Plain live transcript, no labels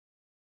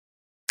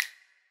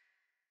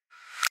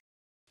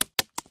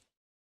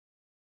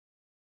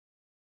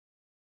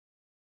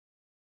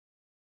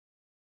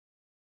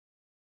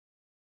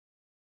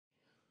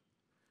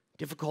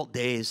difficult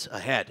days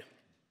ahead.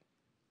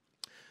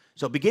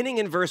 So beginning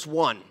in verse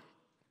 1,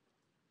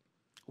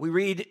 we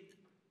read,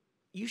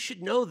 "You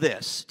should know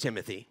this,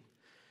 Timothy,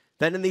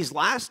 that in these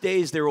last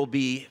days there will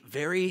be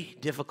very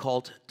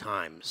difficult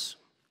times."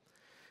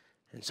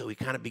 And so he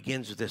kind of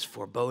begins with this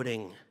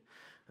foreboding,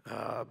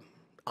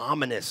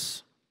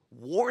 ominous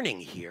warning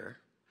here,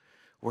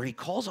 where he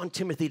calls on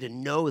Timothy to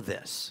know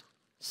this,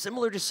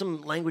 similar to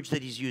some language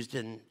that he's used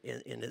in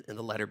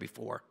the letter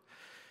before.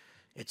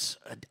 It's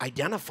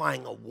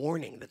identifying a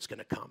warning that's going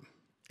to come.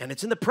 And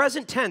it's in the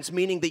present tense,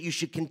 meaning that you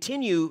should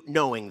continue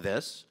knowing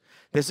this.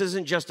 This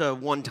isn't just a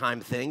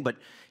one-time thing, but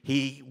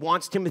he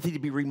wants Timothy to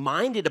be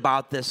reminded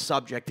about this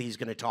subject that he's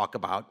going to talk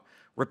about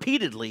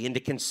repeatedly and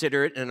to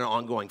consider it in an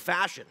ongoing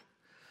fashion.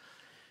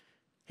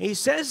 He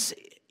says,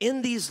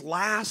 in these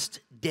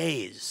last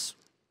days.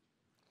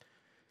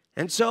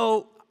 And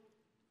so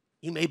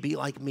you may be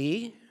like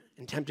me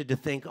and tempted to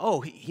think,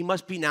 oh, he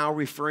must be now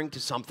referring to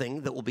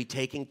something that will be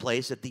taking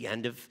place at the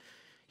end of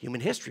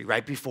human history,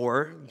 right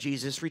before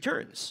Jesus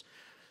returns.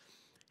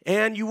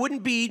 And you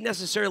wouldn't be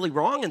necessarily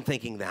wrong in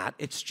thinking that.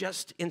 It's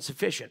just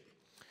insufficient.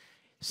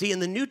 See, in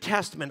the New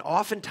Testament,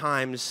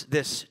 oftentimes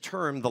this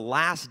term, the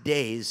last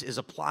days, is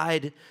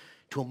applied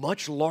to a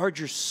much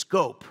larger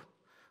scope,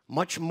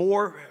 much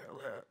more,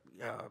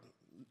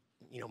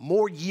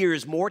 more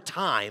years, more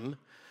time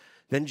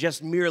than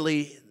just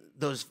merely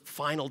those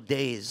final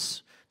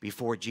days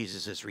before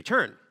Jesus'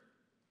 return.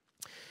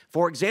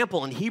 For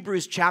example, in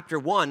Hebrews chapter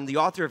 1, the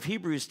author of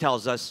Hebrews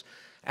tells us,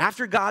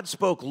 after God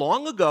spoke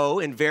long ago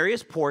in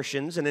various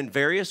portions and in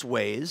various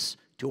ways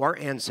to our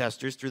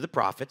ancestors through the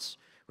prophets,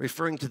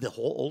 referring to the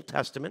whole Old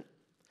Testament,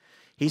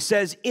 he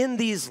says, in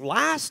these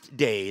last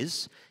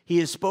days, he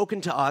has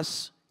spoken to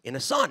us in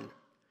a Son,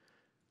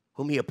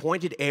 whom he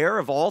appointed heir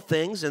of all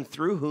things and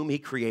through whom he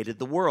created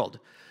the world.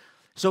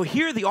 So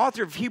here the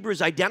author of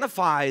Hebrews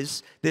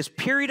identifies this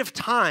period of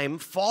time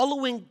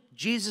following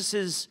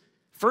Jesus'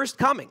 first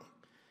coming,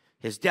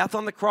 his death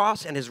on the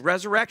cross and his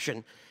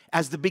resurrection,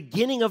 as the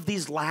beginning of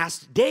these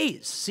last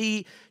days.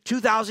 See,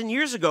 2,000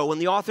 years ago when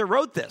the author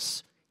wrote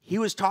this, he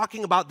was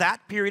talking about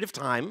that period of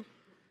time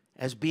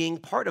as being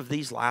part of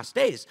these last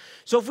days.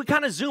 So if we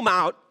kind of zoom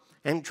out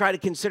and try to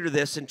consider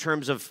this in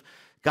terms of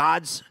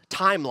God's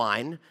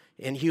timeline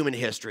in human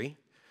history,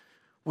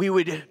 we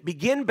would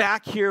begin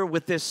back here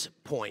with this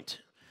point,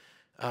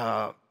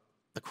 the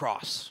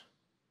cross,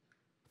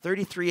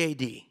 33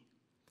 AD.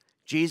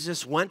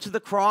 Jesus went to the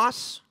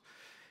cross.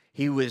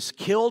 He was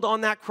killed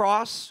on that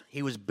cross.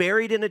 He was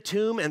buried in a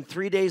tomb, and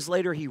 3 days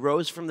later, he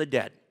rose from the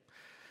dead.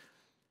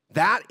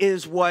 That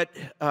is what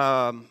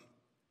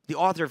the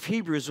author of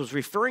Hebrews was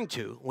referring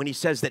to when he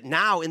says that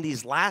now, in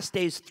these last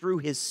days, through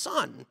his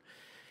Son,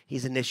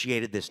 he's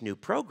initiated this new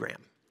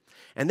program.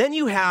 And then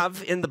you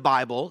have in the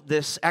Bible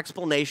this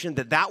explanation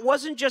that that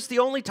wasn't just the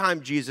only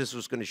time Jesus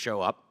was going to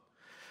show up,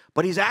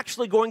 but he's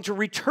actually going to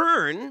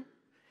return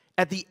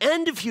at the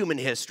end of human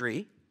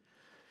history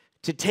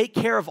to take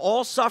care of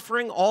all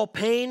suffering, all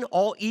pain,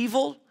 all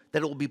evil,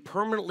 that it will be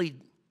permanently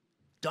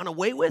done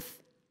away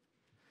with,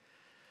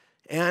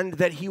 and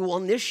that he will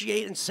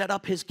initiate and set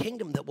up his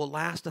kingdom that will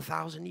last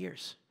 1,000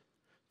 years,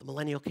 the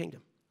millennial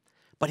kingdom.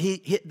 But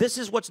this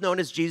is what's known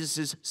as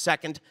Jesus'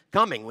 second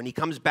coming, when he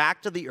comes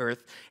back to the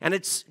earth, and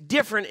it's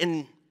different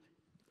in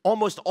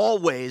almost all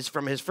ways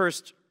from his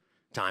first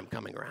time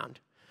coming around.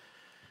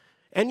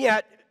 And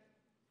yet,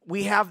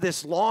 we have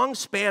this long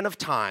span of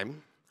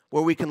time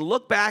where we can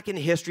look back in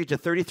history to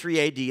 33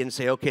 AD and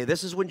say, okay,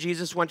 this is when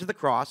Jesus went to the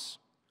cross.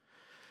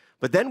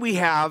 But then we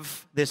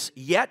have this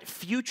yet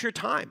future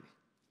time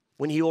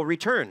when he will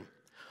return.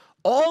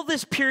 All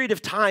this period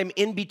of time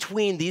in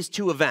between these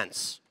two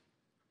events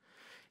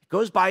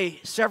goes by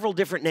several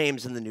different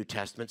names in the New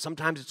Testament.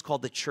 Sometimes it's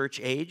called the church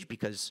age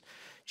because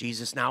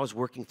Jesus now is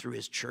working through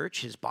his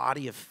church, his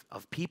body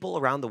of people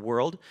around the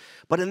world.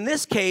 But in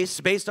this case,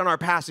 based on our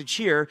passage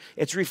here,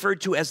 it's referred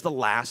to as the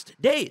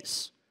last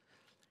days.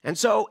 And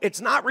so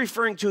it's not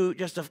referring to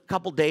just a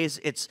couple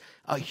days. It's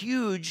a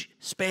huge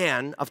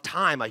span of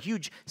time, a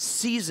huge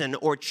season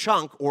or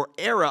chunk or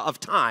era of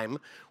time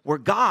where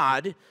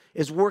God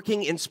is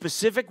working in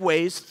specific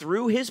ways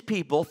through his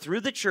people,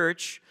 through the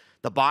church,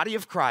 the body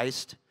of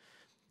Christ,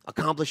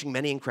 accomplishing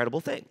many incredible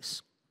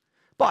things.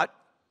 But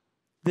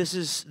this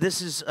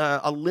is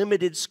a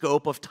limited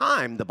scope of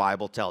time, the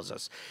Bible tells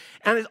us.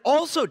 And it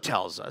also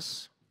tells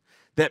us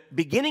that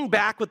beginning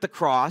back with the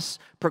cross,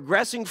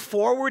 progressing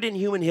forward in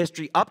human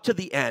history up to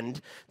the end,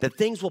 that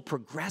things will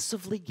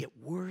progressively get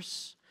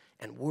worse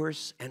and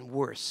worse and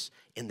worse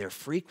in their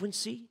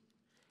frequency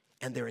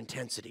and their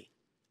intensity.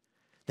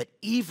 That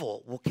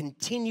evil will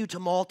continue to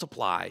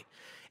multiply,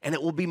 and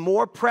it will be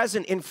more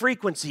present in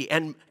frequency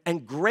and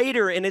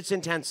greater in its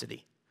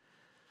intensity.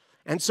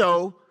 And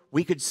so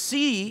we could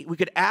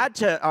add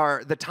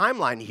to the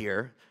timeline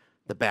here,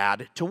 the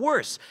bad to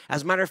worse.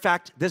 As a matter of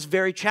fact, this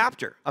very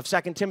chapter of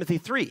 2 Timothy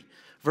 3,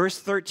 verse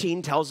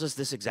 13 tells us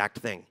this exact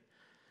thing.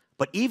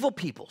 But evil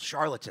people,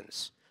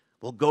 charlatans,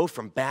 will go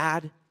from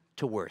bad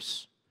to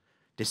worse,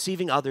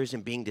 deceiving others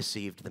and being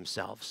deceived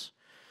themselves.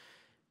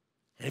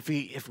 And if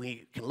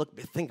we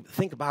can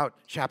think about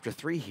chapter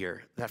 3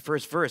 here, that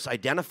first verse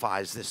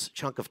identifies this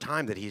chunk of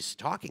time that he's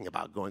talking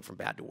about going from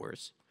bad to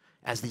worse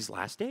as these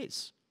last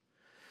days.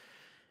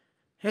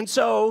 And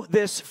so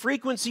this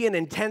frequency and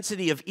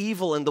intensity of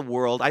evil in the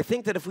world, I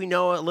think that if we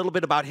know a little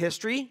bit about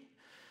history,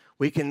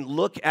 we can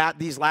look at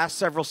these last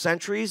several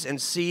centuries and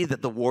see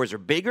that the wars are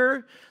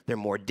bigger, they're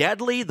more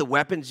deadly, the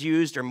weapons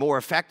used are more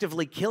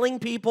effectively killing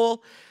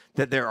people,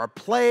 that there are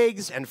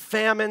plagues and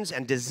famines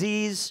and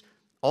disease.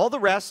 All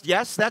the rest,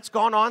 yes, that's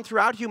gone on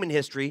throughout human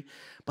history,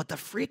 but the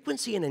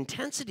frequency and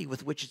intensity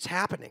with which it's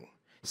happening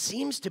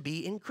seems to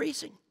be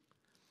increasing.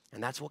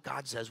 And that's what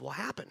God says will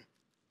happen.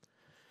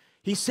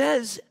 He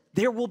says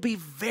there will be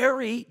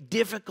very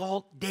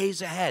difficult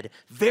days ahead,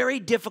 very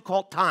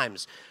difficult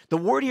times. The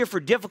word here for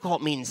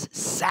difficult means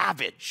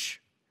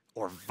savage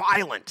or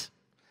violent.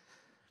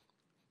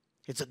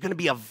 It's going to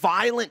be a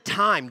violent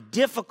time,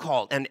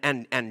 difficult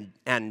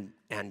and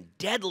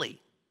deadly.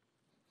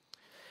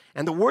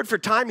 And the word for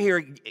time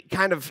here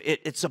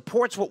it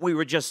supports what we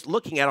were just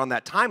looking at on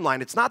that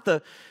timeline. It's not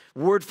the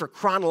word for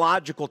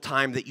chronological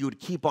time that you would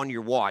keep on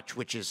your watch,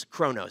 which is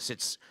chronos.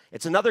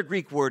 It's another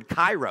Greek word,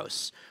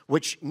 kairos,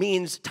 which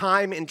means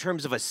time in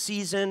terms of a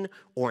season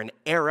or an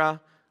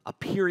era, a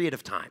period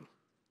of time.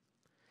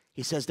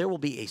 He says there will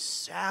be a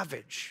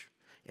savage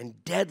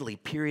and deadly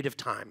period of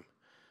time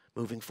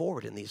moving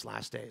forward in these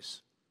last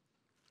days.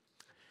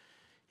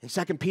 In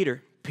 2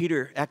 Peter,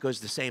 Peter echoes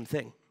the same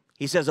thing.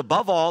 He says,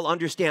 above all,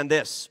 understand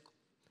this.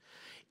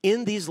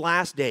 In these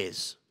last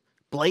days,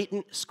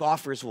 blatant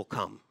scoffers will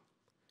come,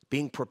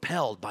 being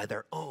propelled by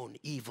their own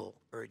evil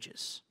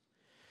urges.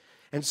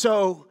 And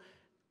so,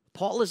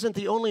 Paul isn't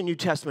the only New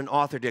Testament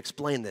author to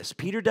explain this.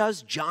 Peter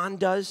does, John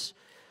does,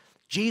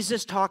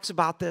 Jesus talks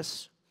about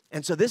this.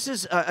 And so this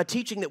is a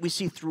teaching that we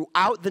see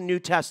throughout the New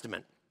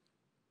Testament.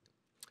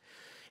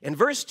 In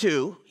verse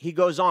 2, he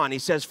goes on, he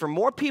says, for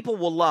more people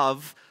will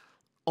love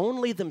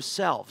only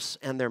themselves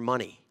and their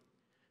money.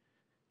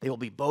 They will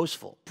be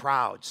boastful,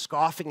 proud,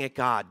 scoffing at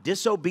God,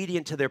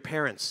 disobedient to their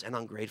parents, and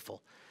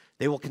ungrateful.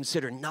 They will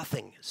consider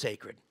nothing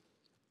sacred.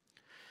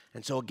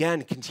 And so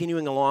again,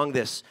 continuing along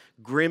this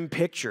grim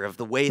picture of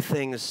the way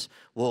things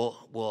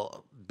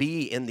will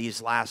be in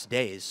these last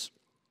days,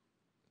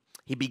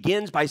 he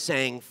begins by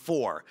saying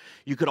for.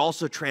 You could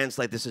also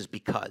translate this as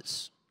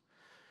because.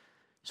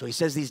 So he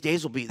says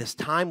this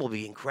time will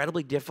be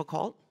incredibly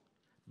difficult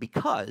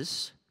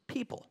because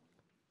people.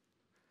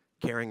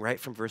 Carrying right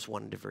from verse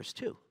 1 into verse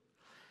 2.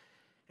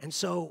 And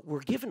so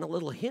we're given a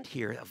little hint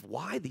here of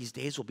why these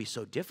days will be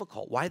so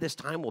difficult, why this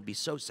time will be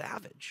so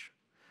savage.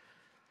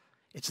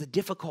 It's the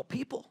difficult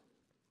people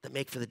that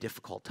make for the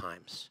difficult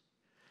times.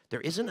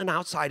 There isn't an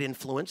outside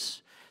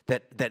influence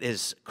that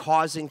is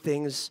causing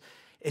things.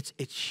 It's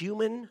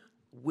human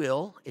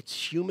will,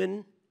 it's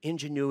human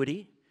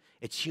ingenuity,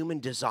 it's human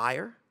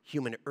desire,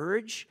 human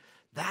urge.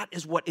 That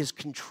is what is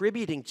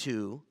contributing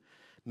to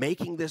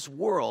making this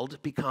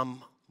world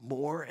become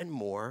more and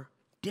more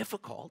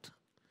difficult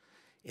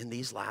in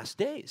these last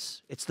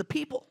days. It's the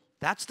people.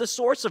 That's the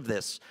source of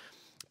this.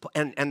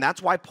 And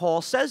that's why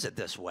Paul says it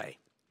this way.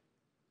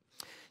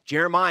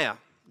 Jeremiah,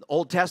 the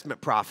Old Testament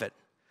prophet,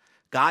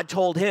 God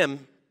told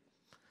him,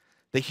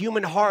 the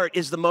human heart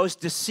is the most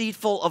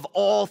deceitful of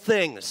all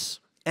things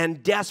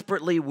and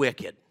desperately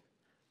wicked.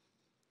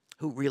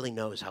 Who really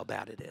knows how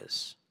bad it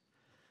is?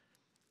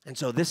 And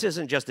so this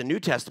isn't just a New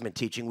Testament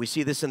teaching. We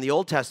see this in the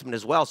Old Testament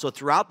as well. So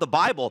throughout the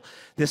Bible,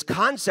 this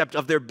concept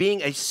of there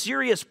being a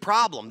serious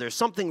problem, there's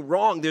something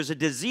wrong, there's a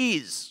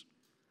disease.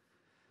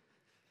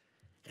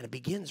 And it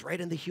begins right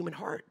in the human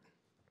heart.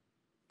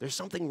 There's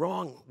something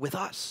wrong with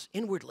us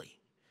inwardly.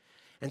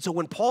 And so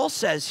when Paul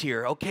says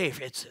here, okay,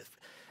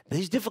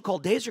 these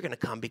difficult days are going to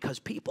come because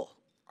people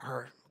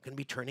are going to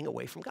be turning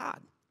away from God.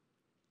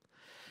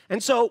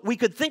 And so we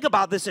could think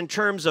about this in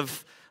terms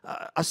of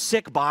a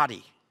sick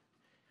body.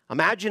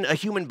 Imagine a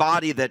human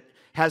body that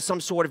has some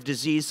sort of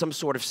disease, some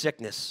sort of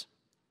sickness.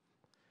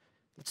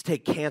 Let's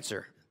take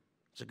cancer.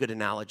 It's a good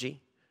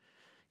analogy.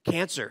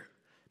 Cancer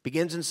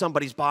begins in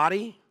somebody's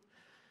body.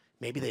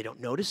 Maybe they don't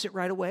notice it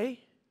right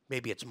away.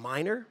 Maybe it's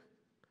minor.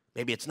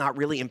 Maybe it's not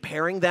really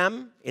impairing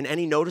them in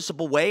any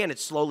noticeable way, and it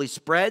slowly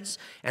spreads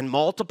and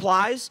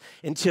multiplies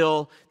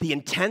until the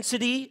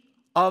intensity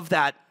of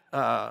that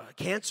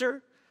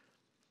cancer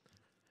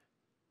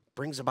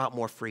brings about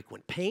more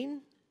frequent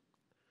pain.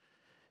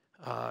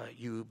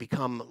 You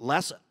become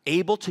less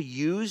able to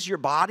use your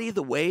body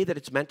the way that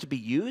it's meant to be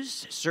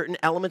used. Certain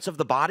elements of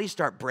the body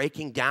start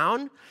breaking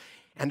down,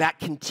 and that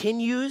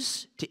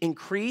continues to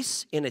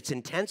increase in its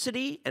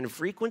intensity and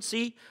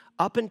frequency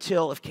up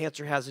until, if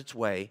cancer has its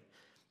way,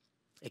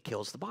 it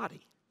kills the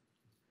body.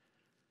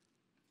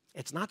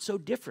 It's not so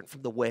different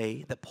from the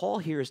way that Paul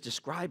here is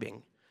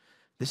describing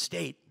the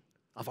state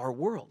of our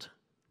world.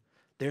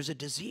 There's a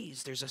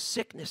disease, there's a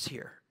sickness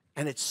here.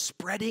 And it's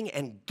spreading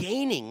and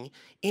gaining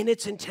in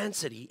its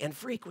intensity and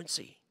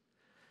frequency.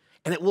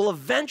 And it will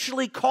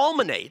eventually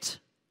culminate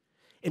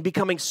in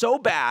becoming so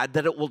bad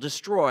that it will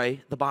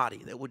destroy the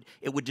body.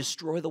 It would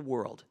destroy the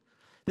world.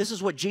 This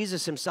is what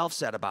Jesus himself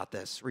said about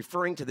this,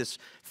 referring to this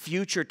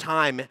future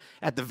time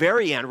at the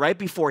very end, right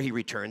before he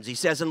returns. He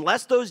says,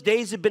 unless those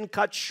days had been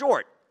cut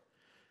short,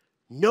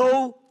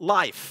 no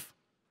life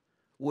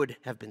would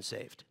have been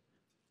saved.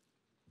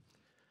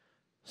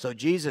 So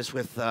Jesus,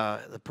 with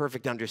the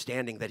perfect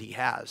understanding that he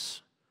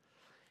has,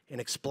 in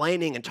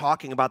explaining and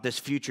talking about this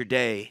future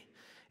day,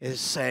 is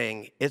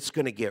saying it's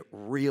going to get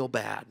real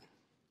bad.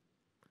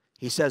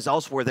 He says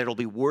elsewhere that it'll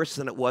be worse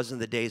than it was in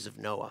the days of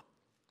Noah.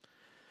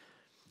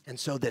 And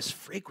so this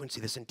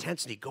frequency, this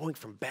intensity, going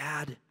from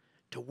bad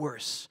to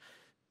worse,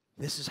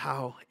 this is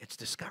how it's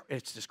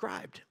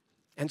described.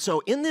 And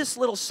so in this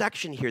little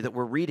section here that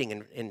we're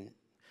reading in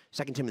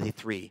 2 Timothy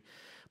 3,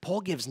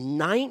 Paul gives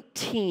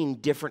 19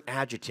 different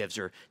adjectives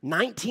or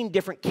 19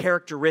 different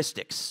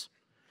characteristics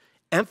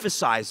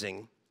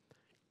emphasizing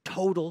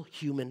total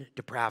human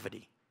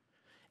depravity,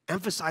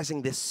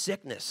 emphasizing this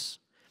sickness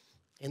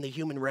in the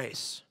human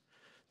race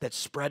that's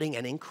spreading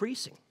and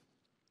increasing.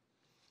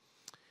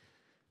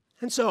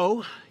 And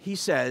so he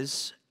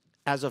says,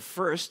 as of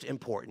first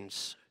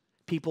importance,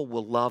 people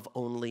will love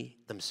only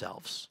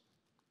themselves.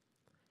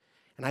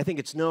 And I think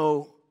it's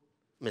no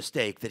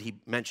mistake that he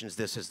mentions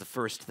this as the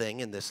first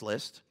thing in this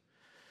list,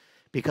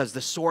 because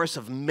the source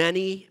of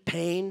many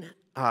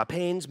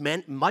pains,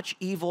 much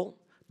evil,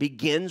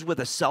 begins with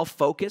a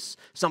self-focus,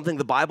 something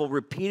the Bible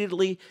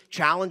repeatedly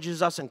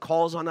challenges us and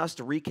calls on us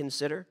to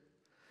reconsider,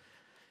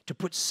 to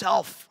put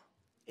self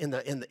in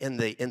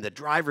the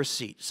driver's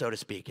seat, so to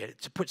speak,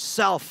 to put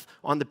self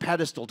on the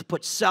pedestal, to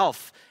put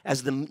self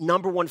as the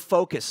number one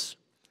focus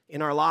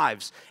in our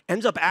lives,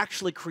 ends up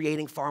actually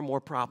creating far more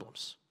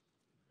problems.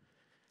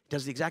 It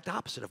does the exact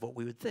opposite of what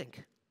we would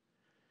think.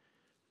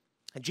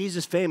 And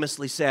Jesus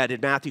famously said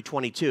in Matthew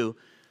 22,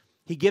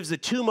 he gives the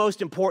two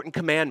most important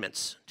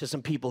commandments to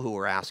some people who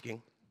were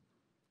asking.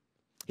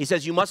 He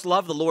says, you must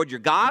love the Lord your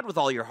God with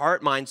all your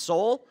heart, mind,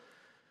 soul.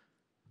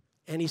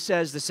 And he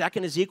says the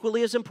second is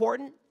equally as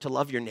important, to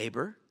love your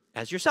neighbor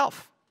as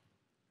yourself.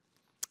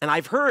 And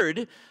I've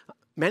heard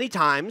many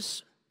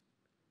times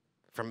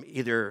from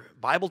either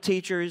Bible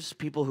teachers,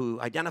 people who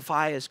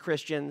identify as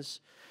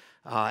Christians,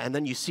 and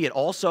then you see it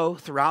also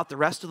throughout the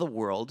rest of the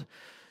world,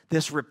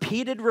 this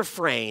repeated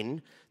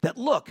refrain that,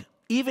 look,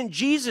 even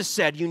Jesus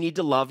said you need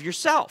to love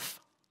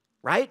yourself,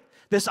 right?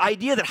 This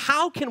idea that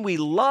how can we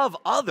love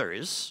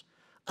others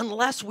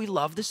unless we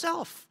love the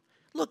self?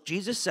 Look,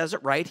 Jesus says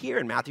it right here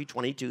in Matthew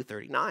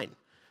 22:39.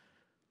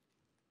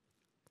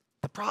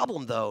 The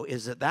problem, though,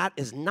 is that that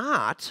is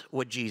not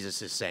what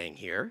Jesus is saying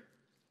here.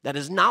 That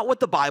is not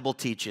what the Bible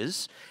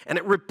teaches, and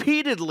it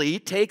repeatedly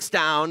takes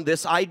down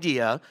this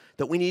idea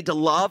that we need to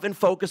love and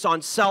focus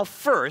on self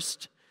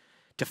first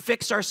to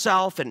fix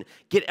ourselves and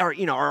get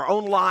our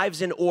own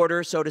lives in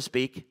order, so to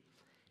speak.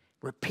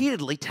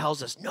 Repeatedly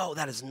tells us, no,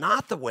 that is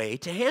not the way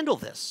to handle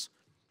this.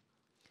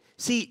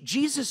 See,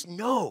 Jesus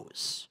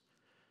knows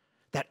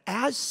that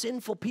as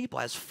sinful people,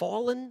 as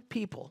fallen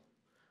people,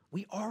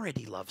 we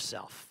already love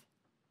self.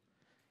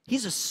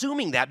 He's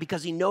assuming that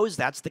because he knows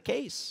that's the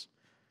case.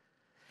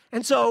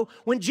 And so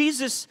when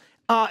Jesus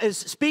is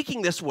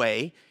speaking this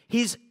way,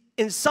 he's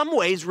in some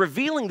ways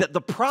revealing that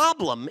the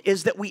problem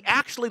is that we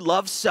actually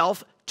love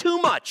self too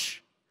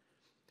much.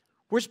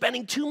 We're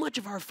spending too much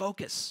of our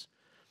focus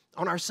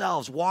on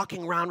ourselves,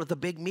 walking around with a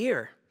big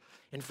mirror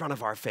in front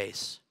of our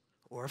face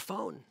or a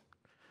phone.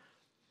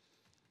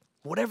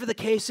 Whatever the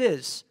case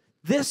is,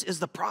 this is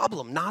the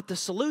problem, not the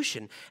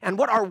solution. And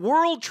what our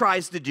world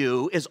tries to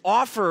do is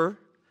offer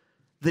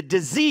the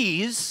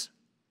disease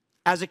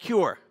as a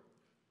cure.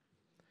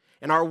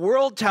 And our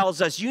world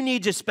tells us you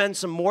need to spend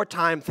some more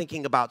time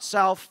thinking about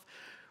self,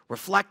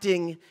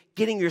 reflecting,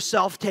 getting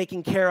yourself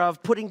taken care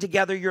of, putting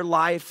together your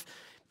life,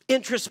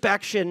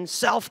 introspection,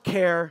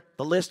 self-care,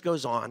 the list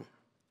goes on.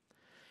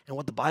 And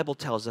what the Bible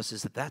tells us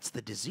is that that's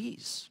the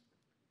disease.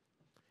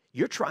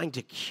 You're trying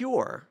to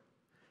cure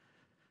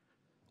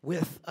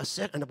with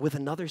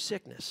another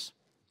sickness.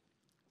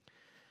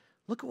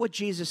 Look at what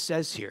Jesus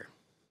says here.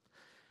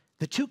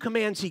 The two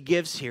commands he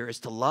gives here is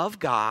to love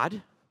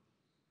God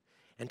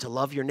and to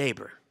love your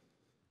neighbor.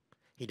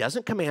 He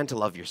doesn't command to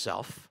love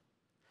yourself.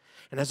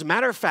 And as a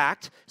matter of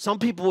fact, some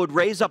people would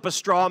raise up a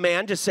straw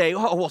man to say,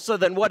 oh, well, so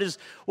then what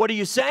are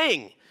you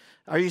saying?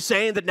 Are you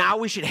saying that now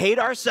we should hate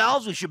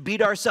ourselves, we should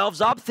beat ourselves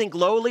up, think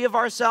lowly of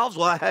ourselves?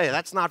 Well, hey,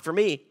 that's not for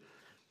me.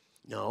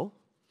 No,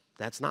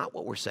 that's not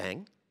what we're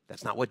saying.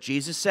 That's not what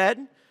Jesus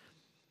said.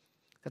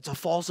 That's a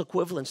false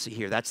equivalency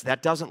here.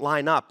 That doesn't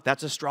line up.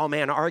 That's a straw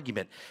man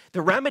argument.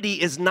 The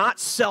remedy is not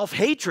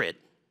self-hatred.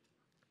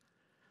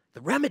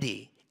 The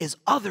remedy is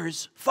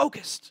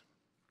others-focused.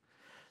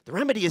 The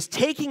remedy is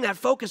taking that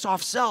focus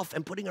off self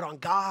and putting it on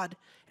God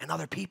and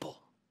other people.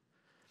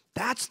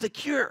 That's the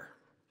cure.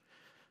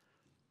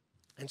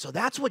 And so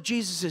that's what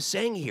Jesus is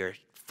saying here.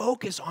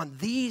 Focus on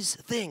these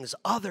things,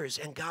 others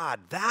and God.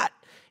 That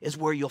is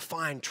where you'll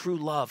find true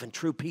love and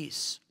true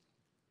peace.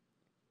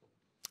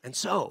 And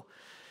so,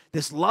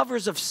 this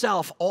lovers of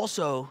self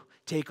also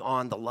take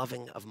on the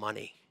loving of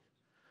money.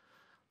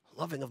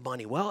 Loving of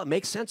money. Well, it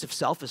makes sense if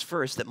self is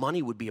first, that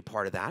money would be a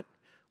part of that.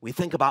 We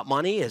think about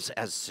money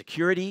as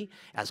security,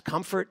 as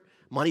comfort.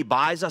 Money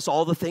buys us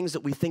all the things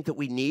that we think that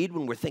we need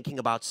when we're thinking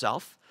about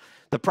self.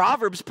 The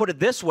Proverbs put it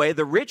this way: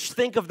 the rich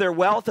think of their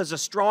wealth as a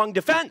strong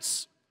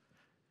defense.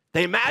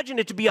 They imagine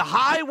it to be a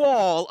high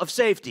wall of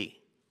safety.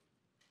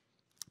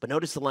 But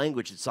notice the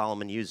language that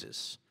Solomon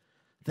uses.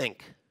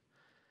 Think,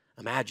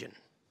 imagine.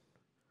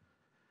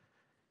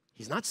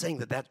 He's not saying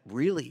that that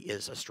really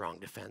is a strong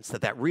defense,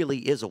 that that really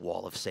is a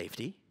wall of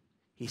safety.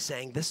 He's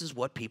saying this is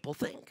what people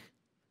think,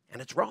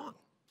 and it's wrong.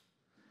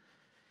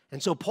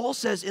 And so Paul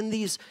says in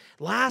these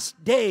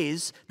last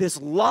days,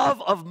 this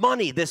love of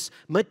money, this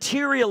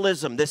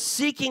materialism, this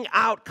seeking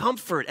out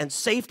comfort and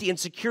safety and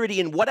security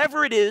in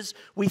whatever it is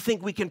we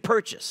think we can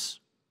purchase.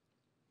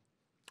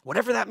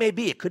 Whatever that may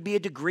be. It could be a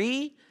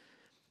degree,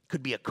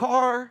 could be a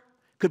car,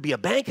 could be a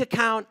bank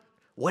account,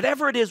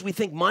 whatever it is we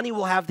think money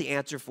will have the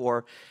answer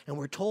for. And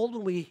we're told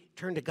when we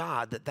turn to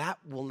God that that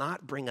will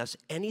not bring us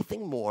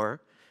anything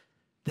more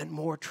than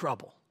more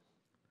trouble.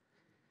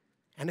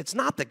 And it's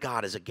not that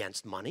God is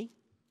against money.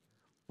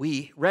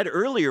 We read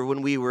earlier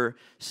when we were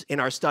in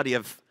our study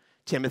of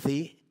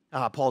Timothy,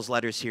 Paul's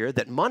letters here,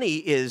 that money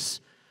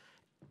is,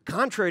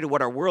 contrary to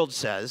what our world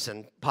says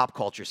and pop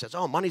culture says,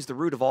 oh, money's the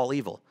root of all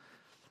evil.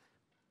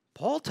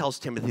 Paul tells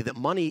Timothy that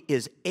money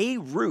is a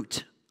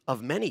root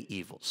of many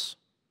evils.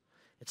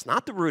 It's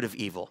not the root of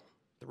evil.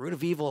 The root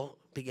of evil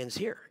begins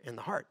here in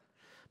the heart.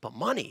 But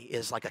money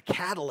is like a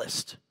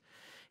catalyst.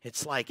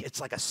 It's like a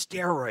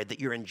steroid that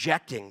you're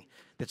injecting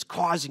that's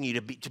causing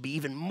you to be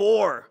even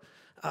more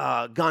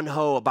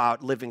gung-ho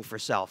about living for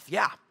self.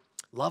 Yeah,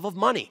 love of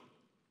money.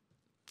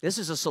 This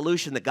is a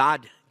solution that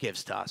God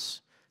gives to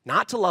us.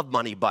 Not to love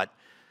money, but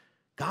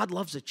God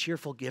loves a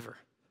cheerful giver.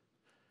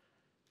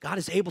 God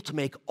is able to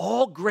make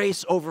all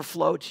grace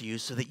overflow to you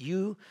so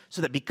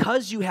that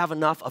because you have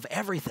enough of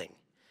everything,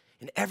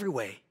 in every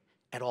way,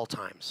 at all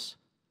times.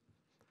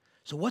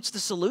 So what's the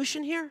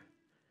solution here?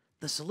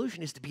 The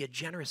solution is to be a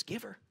generous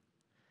giver.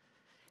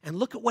 And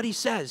look at what he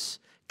says.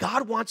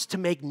 God wants to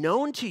make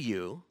known to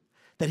you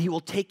that he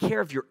will take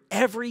care of your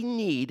every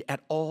need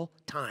at all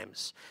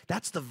times.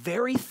 That's the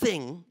very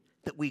thing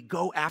that we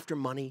go after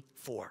money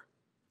for.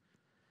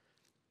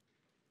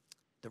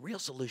 The real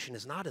solution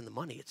is not in the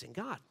money, it's in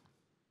God.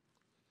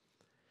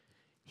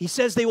 He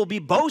says they will be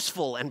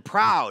boastful and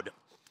proud.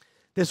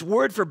 This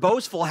word for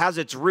boastful has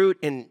its root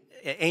in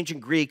ancient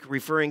Greek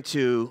referring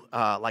to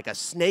like a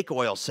snake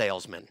oil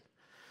salesman.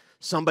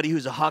 Somebody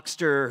who's a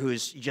huckster,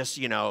 who's just,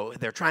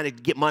 they're trying to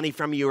get money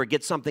from you or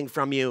get something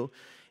from you.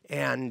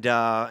 And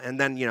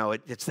then,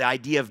 it's the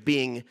idea of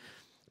being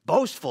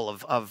boastful,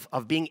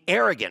 of being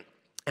arrogant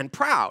and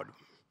proud,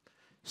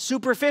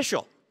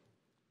 superficial,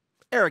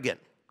 arrogant.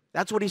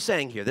 That's what he's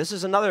saying here. This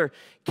is another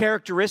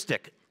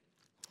characteristic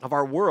of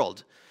our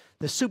world.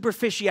 The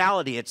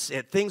superficiality,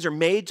 things are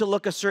made to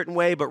look a certain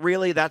way, but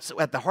really that's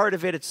at the heart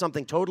of it, it's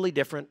something totally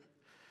different.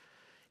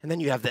 And then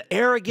you have the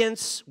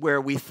arrogance where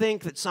we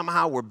think that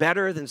somehow we're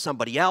better than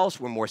somebody else,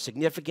 we're more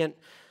significant.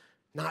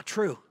 Not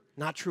true,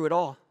 not true at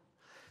all.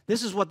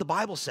 This is what the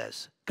Bible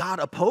says. God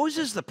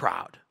opposes the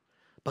proud,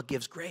 but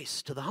gives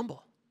grace to the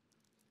humble.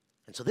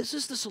 And so this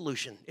is the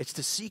solution. It's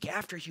to seek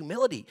after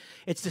humility.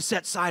 It's to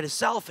set aside of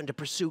self and to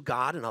pursue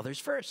God and others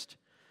first.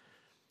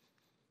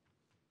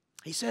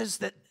 He says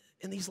that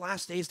in these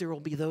last days there will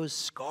be those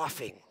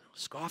scoffing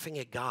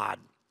at God.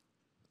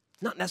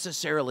 Not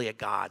necessarily at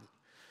God.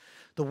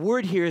 The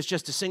word here is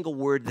just a single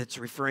word that's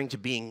referring to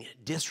being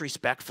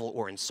disrespectful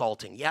or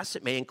insulting. Yes,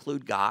 it may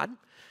include God,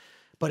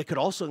 but it could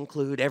also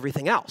include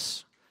everything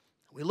else.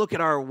 We look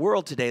at our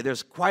world today,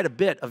 there's quite a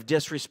bit of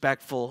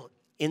disrespectful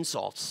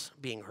insults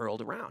being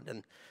hurled around.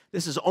 And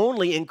this has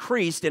only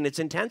increased in its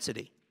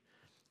intensity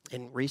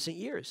in recent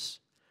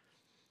years.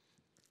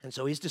 And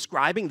so he's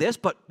describing this,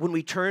 but when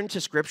we turn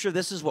to Scripture,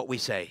 this is what we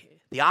say,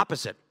 the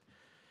opposite.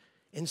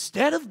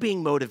 Instead of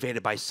being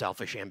motivated by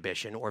selfish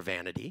ambition or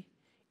vanity,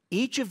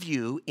 each of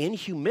you in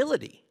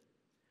humility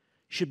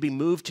should be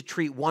moved to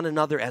treat one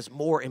another as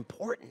more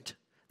important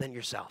than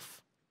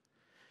yourself.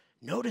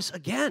 Notice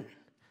again,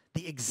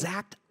 the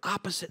exact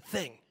opposite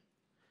thing.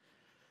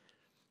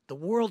 The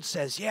world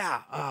says,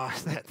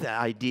 the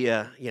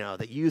idea,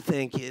 that you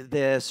think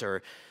this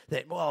or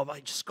that,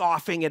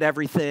 scoffing at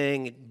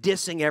everything,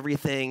 dissing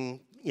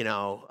everything,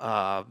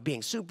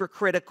 being super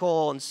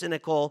critical and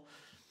cynical.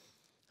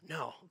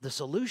 No, the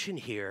solution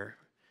here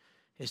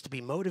is to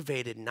be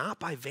motivated not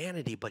by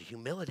vanity, but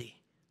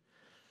humility.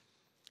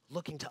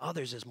 Looking to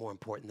others as more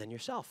important than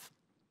yourself.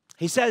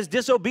 He says,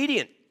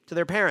 disobedient to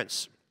their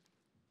parents.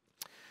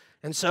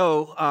 And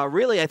so,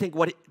 really, I think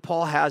what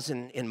Paul has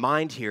in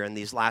mind here in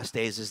these last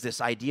days is this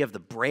idea of the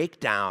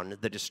breakdown,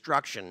 the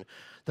destruction,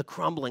 the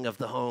crumbling of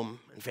the home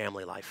and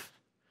family life.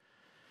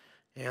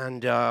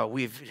 And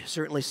we've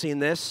certainly seen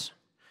this.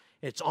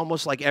 It's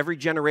almost like every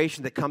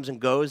generation that comes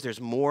and goes,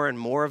 there's more and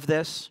more of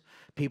this.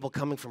 People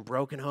coming from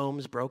broken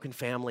homes, broken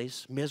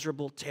families,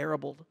 miserable,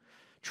 terrible,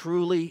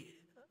 truly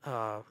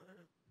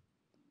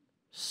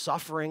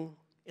suffering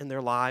in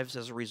their lives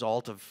as a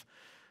result of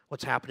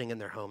what's happening in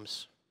their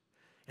homes.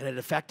 And it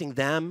affecting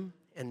them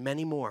and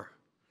many more.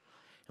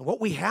 And what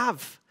we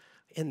have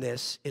in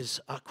this is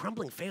a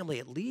crumbling family.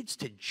 It leads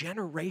to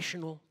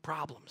generational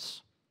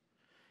problems.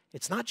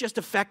 It's not just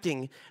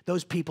affecting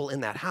those people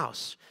in that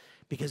house,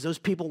 because those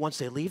people, once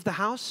they leave the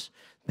house,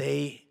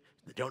 they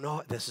don't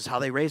know, this is how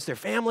they raise their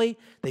family.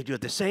 They do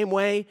it the same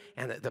way,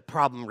 and the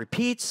problem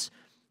repeats.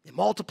 It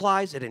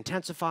multiplies, it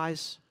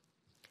intensifies,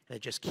 and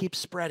it just keeps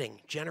spreading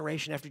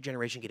generation after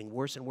generation, getting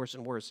worse and worse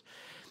and worse.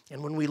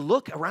 And when we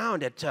look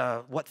around at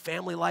what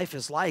family life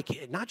is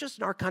like, not just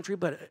in our country,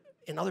 but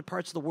in other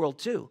parts of the world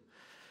too,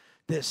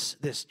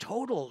 this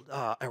total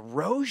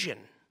erosion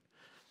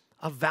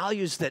of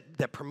values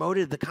that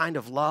promoted the kind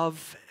of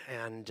love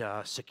and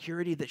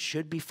security that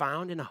should be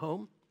found in a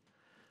home.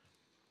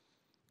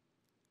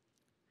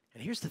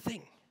 And here's the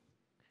thing.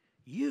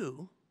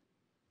 You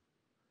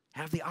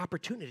have the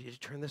opportunity to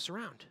turn this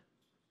around.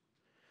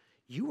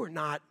 You are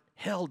not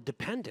held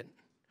dependent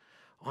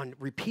on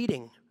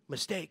repeating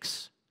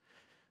mistakes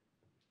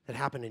that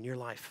happen in your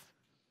life.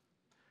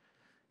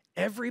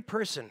 Every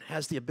person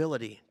has the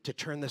ability to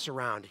turn this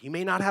around. You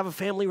may not have a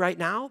family right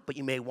now, but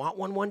you may want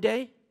one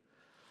day.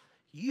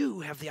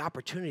 You have the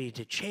opportunity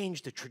to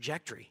change the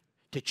trajectory,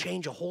 to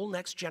change a whole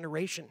next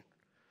generation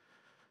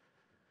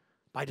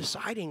by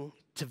deciding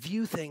to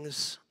view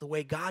things the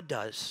way God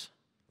does,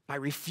 by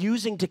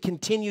refusing to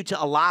continue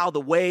to allow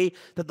the way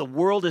that the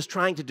world is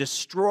trying to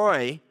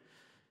destroy,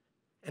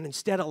 and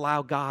instead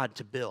allow God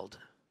to build,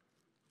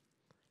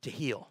 to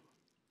heal,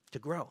 to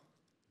grow.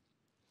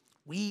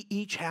 We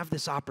each have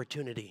this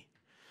opportunity.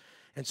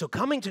 And so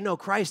coming to know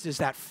Christ is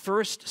that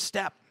first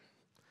step,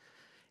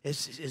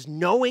 is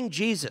knowing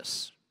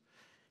Jesus.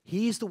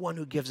 He's the one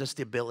who gives us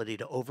the ability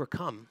to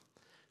overcome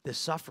this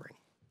suffering.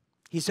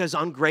 He says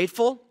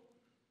ungrateful,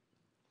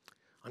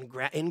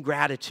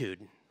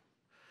 ingratitude.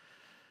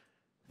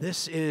 This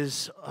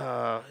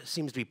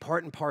seems to be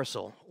part and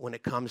parcel when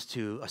it comes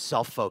to a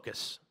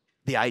self-focus.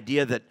 The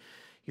idea that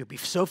you'll be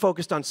so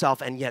focused on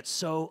self and yet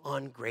so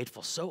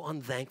ungrateful, so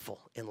unthankful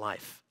in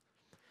life.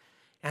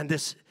 And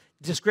this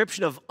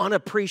description of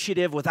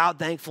unappreciative without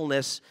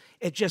thankfulness,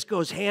 it just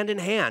goes hand in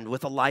hand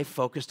with a life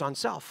focused on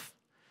self.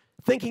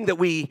 Thinking that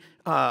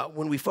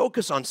when we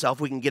focus on self,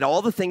 we can get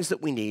all the things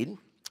that we need,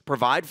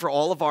 provide for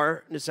all of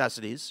our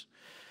necessities.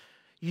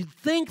 You'd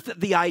think that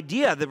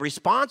the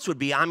response would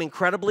be, I'm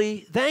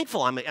incredibly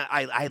thankful.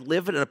 I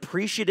live an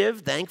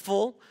appreciative,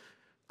 thankful,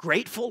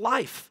 grateful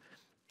life.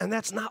 And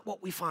that's not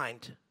what we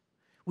find.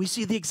 We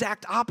see the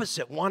exact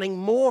opposite, wanting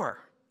more.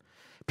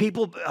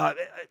 People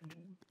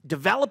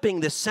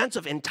developing this sense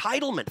of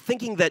entitlement,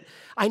 thinking that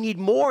I need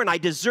more and I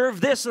deserve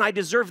this and I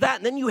deserve that.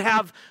 And then you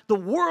have the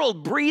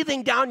world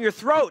breathing down your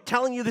throat,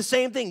 telling you the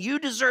same thing. You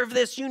deserve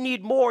this, you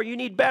need more, you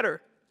need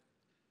better.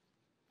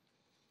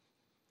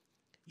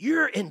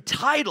 You're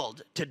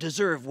entitled to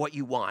deserve what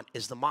you want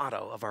is the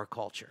motto of our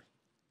culture.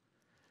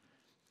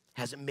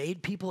 Has it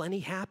made people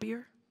any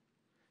happier?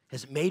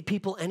 Has it made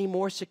people any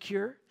more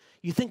secure?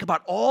 You think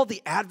about all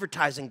the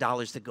advertising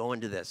dollars that go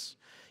into this.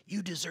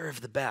 You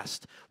deserve the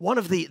best. One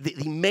of the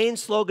main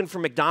slogan for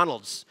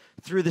McDonald's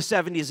through the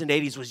 70s and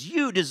 80s was,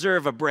 you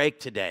deserve a break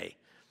today.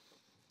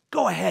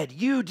 Go ahead,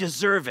 you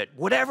deserve it.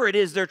 Whatever it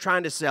is they're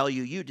trying to sell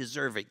you, you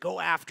deserve it. Go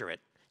after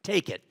it.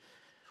 Take it.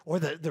 Or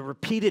the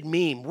repeated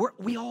meme,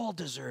 we all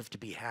deserve to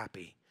be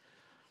happy.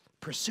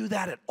 Pursue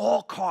that at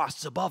all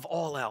costs, above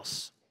all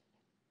else.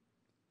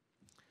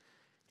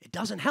 It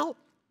doesn't help.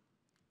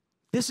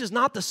 This is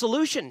not the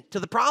solution to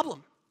the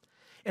problem.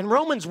 In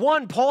Romans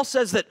 1, Paul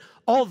says that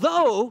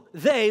although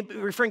they,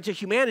 referring to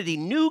humanity,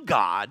 knew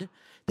God,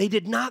 they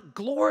did not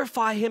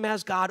glorify him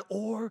as God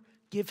or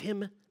give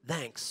him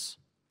thanks.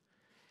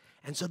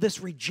 And so this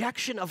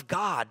rejection of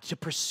God to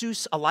pursue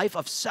a life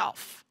of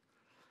self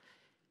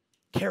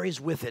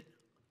carries with it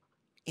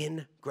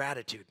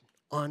ingratitude,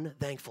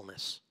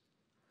 unthankfulness.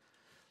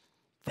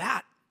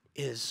 That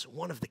is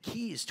one of the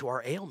keys to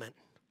our ailment.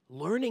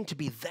 Learning to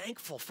be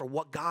thankful for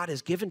what God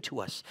has given to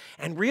us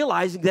and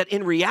realizing that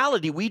in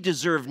reality we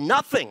deserve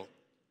nothing.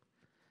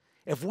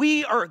 If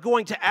we are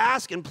going to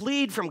ask and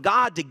plead from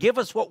God to give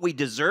us what we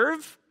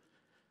deserve,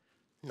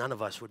 none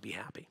of us would be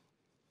happy.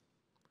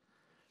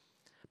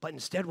 But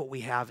instead what we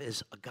have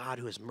is a God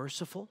who is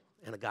merciful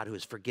and a God who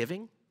is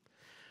forgiving,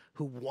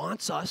 who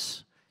wants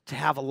us to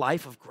have a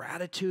life of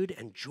gratitude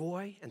and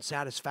joy and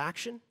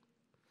satisfaction.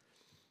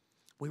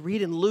 We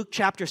read in Luke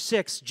chapter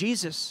 6,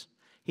 Jesus,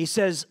 he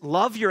says,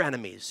 love your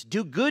enemies,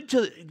 do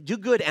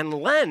good and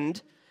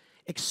lend,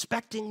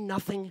 expecting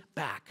nothing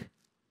back.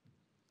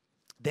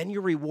 Then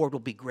your reward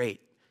will be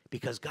great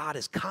because God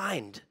is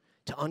kind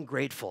to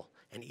ungrateful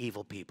and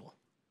evil people.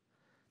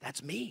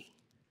 That's me.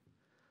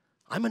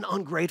 I'm an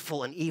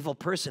ungrateful and evil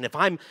person. If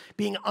I'm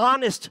being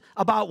honest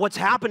about what's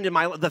happened in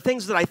my life, the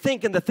things that I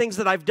think and the things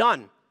that I've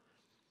done,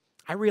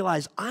 I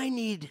realize I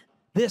need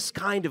this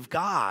kind of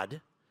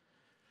God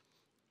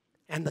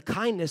and the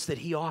kindness that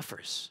he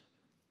offers.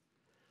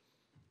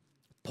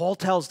 Paul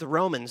tells the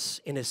Romans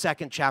in his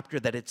 2nd chapter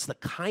that it's the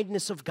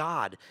kindness of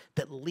God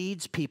that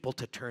leads people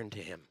to turn to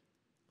him.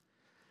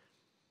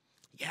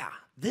 Yeah,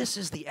 this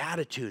is the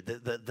attitude,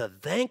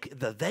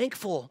 the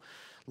thankful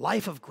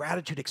life of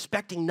gratitude,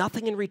 expecting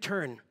nothing in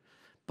return,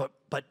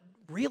 but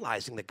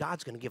realizing that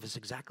God's going to give us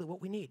exactly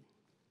what we need.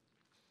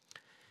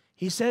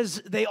 He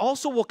says they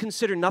also will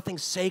consider nothing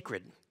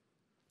sacred.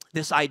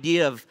 This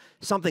idea of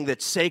something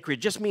that's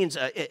sacred just means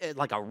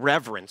like a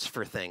reverence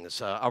for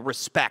things, a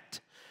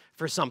respect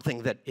for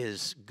something that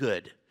is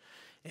good.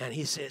 And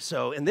he says,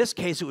 so in this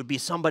case, it would be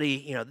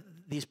somebody,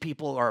 these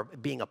people are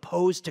being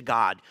opposed to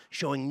God,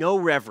 showing no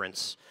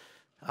reverence,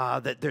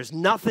 that there's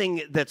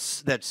nothing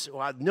that's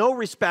no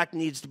respect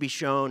needs to be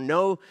shown,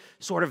 no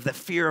sort of the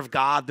fear of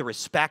God, the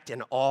respect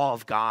and awe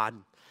of God,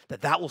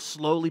 that will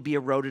slowly be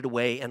eroded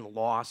away and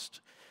lost,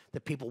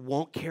 that people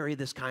won't carry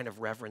this kind of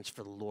reverence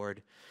for the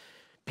Lord.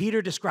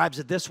 Peter describes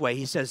it this way.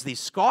 He says these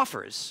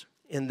scoffers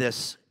in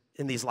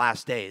these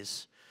last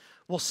days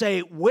will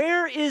say,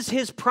 "Where is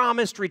his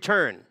promised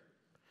return?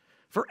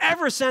 For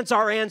ever since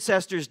our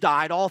ancestors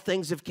died, all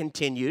things have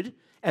continued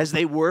as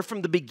they were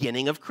from the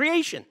beginning of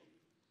creation."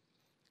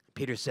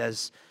 Peter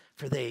says,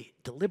 "For they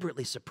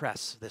deliberately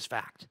suppress this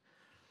fact."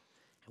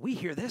 We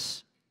hear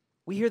this.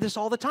 We hear this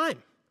all the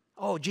time.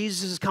 Oh,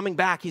 Jesus is coming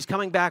back. He's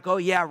coming back. Oh,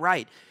 yeah,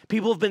 right.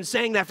 People have been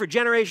saying that for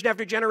generation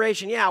after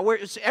generation. Yeah,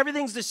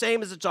 everything's the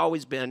same as it's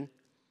always been.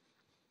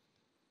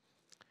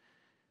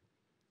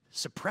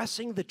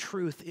 Suppressing the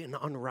truth in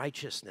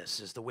unrighteousness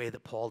is the way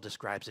that Paul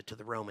describes it to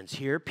the Romans.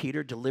 Here,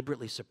 Peter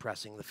deliberately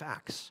suppressing the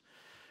facts.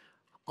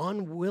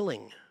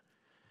 Unwilling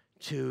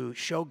to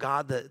show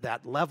God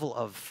that level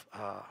of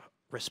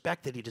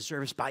respect that he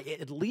deserves by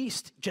at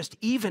least, just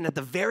even at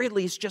the very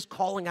least, just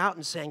calling out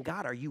and saying,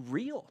 "God, are you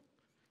real?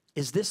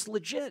 Is this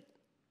legit?"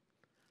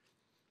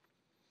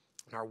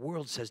 And our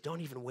world says, don't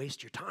even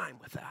waste your time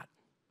with that.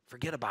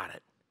 Forget about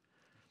it.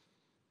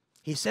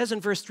 He says in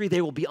verse 3,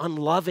 they will be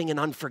unloving and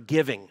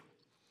unforgiving.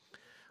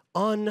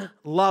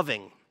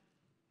 Unloving.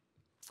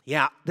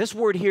 Yeah, this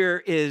word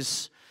here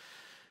is,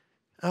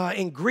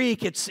 in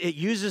Greek, it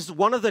uses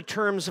one of the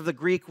terms of the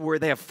Greek where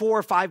they have 4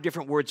 or 5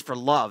 different words for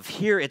love.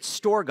 Here it's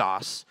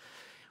storgos.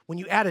 When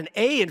you add an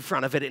A in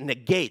front of it, it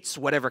negates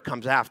whatever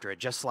comes after it,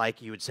 just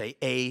like you would say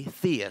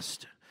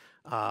atheist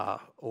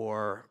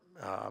or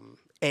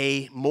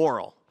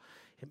amoral.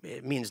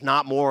 It means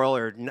not moral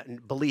or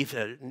belief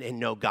in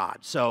no God.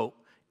 So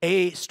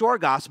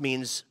storgos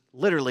means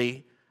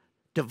literally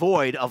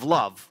devoid of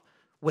love,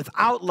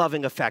 without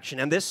loving affection.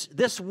 And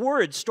this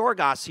word,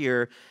 storgos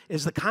here,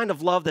 is the kind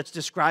of love that's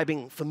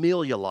describing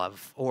familial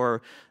love,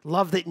 or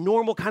love, that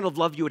normal kind of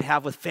love you would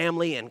have with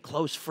family and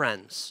close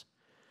friends.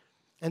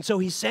 And so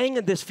he's saying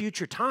in this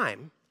future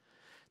time,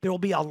 there will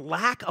be a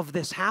lack of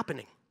this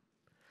happening,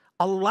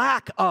 a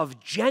lack of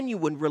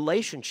genuine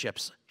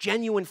relationships,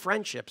 genuine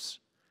friendships.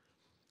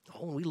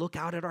 Oh, when we look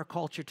out at our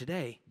culture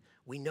today,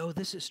 we know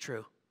this is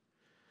true.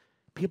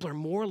 People are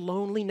more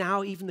lonely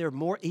now, even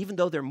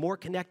though they're more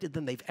connected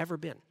than they've ever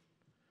been.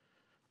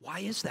 Why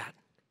is that?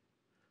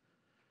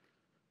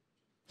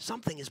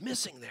 Something is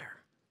missing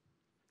there.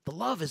 The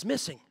love is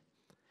missing.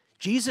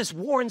 Jesus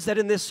warns that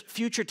in this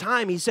future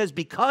time, he says,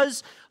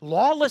 because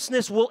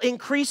lawlessness will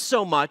increase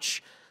so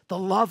much, the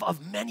love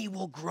of many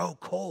will grow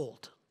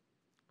cold.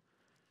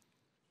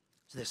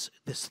 This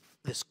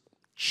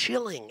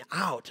chilling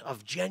out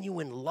of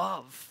genuine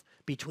love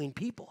between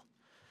people.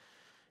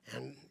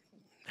 And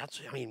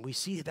we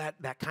see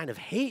that kind of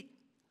hate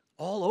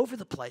all over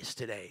the place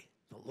today,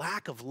 the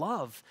lack of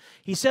love.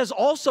 He says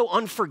also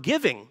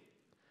unforgiving.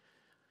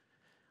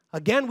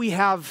 Again, we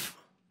have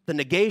the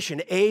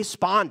negation,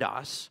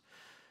 aspondos.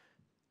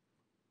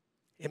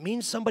 It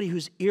means somebody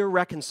who's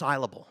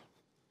irreconcilable,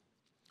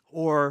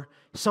 or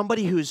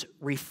somebody who's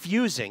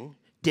refusing,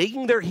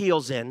 digging their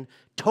heels in,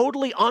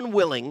 totally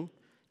unwilling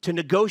to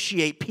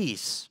negotiate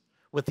peace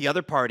with the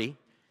other party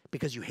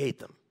because you hate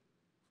them.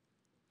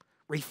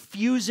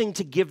 Refusing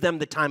to give them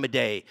the time of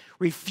day,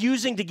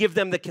 refusing to give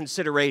them the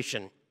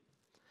consideration.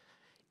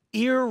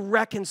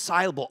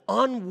 Irreconcilable,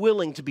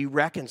 unwilling to be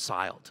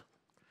reconciled.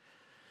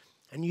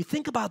 And you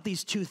think about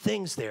these two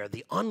things there,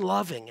 the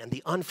unloving and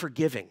the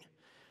unforgiving.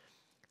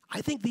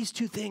 I think these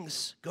two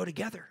things go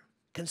together.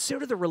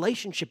 Consider the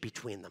relationship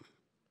between them.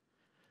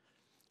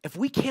 If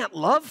we can't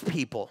love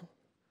people,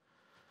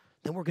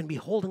 then we're going to be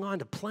holding on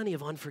to plenty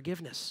of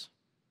unforgiveness.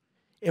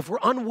 If we're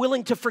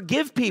unwilling to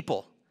forgive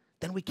people,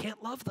 then we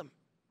can't love them.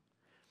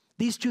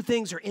 These two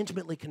things are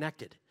intimately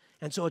connected.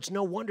 And so it's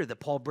no wonder that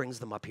Paul brings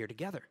them up here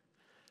together.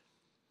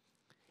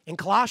 In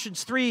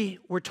Colossians 3,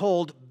 we're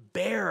told,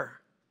 bear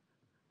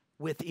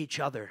with each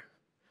other.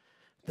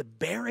 The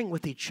bearing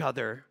with each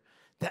other,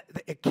 that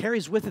it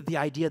carries with it the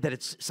idea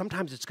that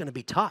sometimes it's going to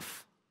be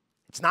tough.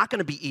 It's not going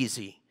to be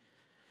easy.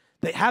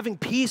 That having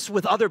peace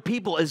with other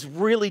people is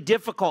really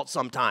difficult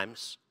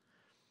sometimes.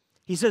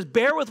 He says,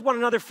 bear with one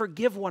another,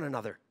 forgive one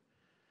another.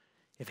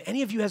 If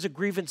any of you has a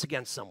grievance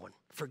against someone,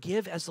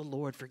 forgive as the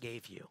Lord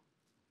forgave you.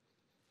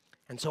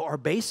 And so our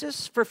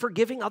basis for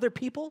forgiving other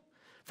people,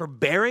 for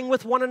bearing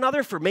with one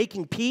another, for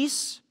making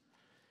peace,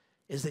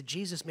 is that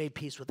Jesus made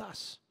peace with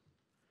us.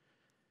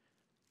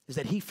 Is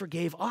that he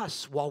forgave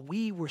us while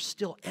we were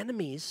still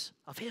enemies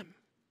of him.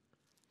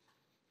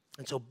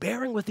 And so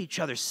bearing with each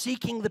other,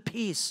 seeking the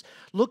peace,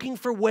 looking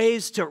for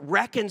ways to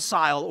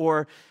reconcile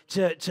or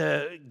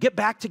to get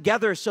back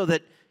together so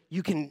that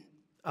you can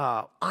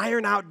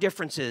iron out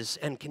differences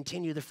and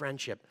continue the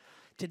friendship.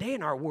 Today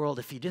in our world,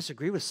 if you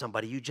disagree with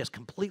somebody, you just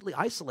completely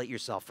isolate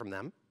yourself from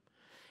them,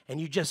 and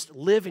you just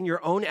live in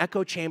your own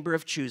echo chamber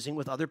of choosing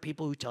with other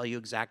people who tell you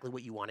exactly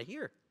what you want to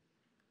hear.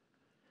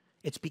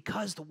 It's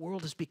because the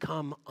world has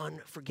become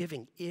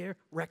unforgiving,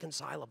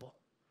 irreconcilable.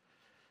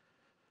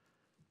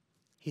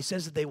 He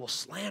says that they will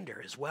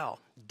slander as well.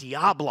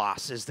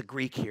 Diablos is the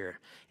Greek here.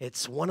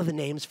 It's one of the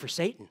names for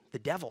Satan, the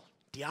devil.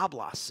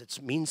 Diablos,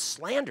 it means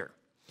slander.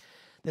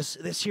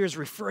 This here is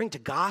referring to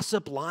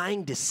gossip,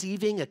 lying,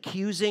 deceiving,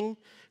 accusing,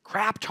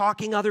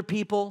 crap-talking other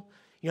people.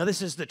 You know,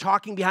 this is the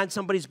talking behind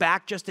somebody's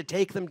back just to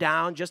take them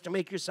down, just to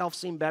make yourself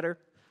seem better.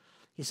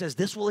 He says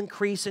this will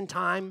increase in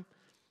time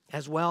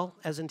as well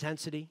as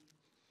intensity.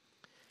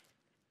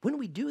 When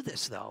we do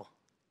this, though,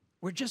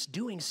 we're just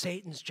doing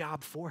Satan's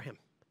job for him.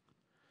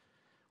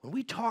 When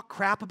we talk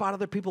crap about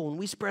other people, when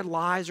we spread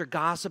lies or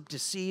gossip,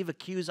 deceive,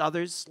 accuse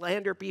others,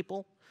 slander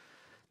people,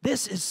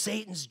 this is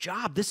Satan's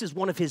job. This is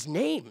one of his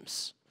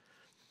names.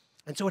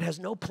 And so it has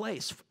no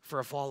place for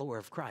a follower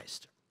of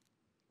Christ.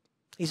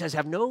 He says,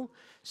 have no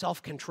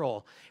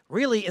self-control.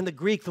 Really, in the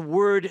Greek, the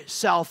word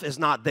self is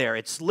not there.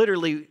 It's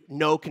literally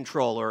no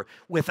control or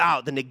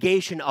without, the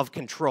negation of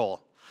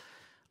control.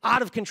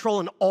 Out of control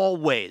in all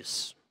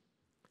ways.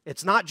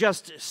 It's not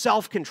just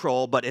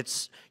self-control, but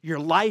it's your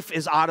life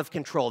is out of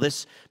control.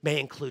 This may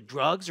include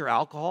drugs or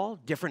alcohol,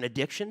 different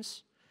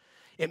addictions.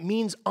 It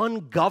means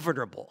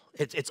ungovernable.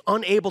 It's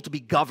unable to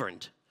be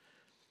governed.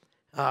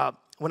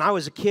 When I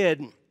was a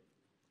kid,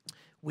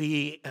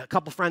 a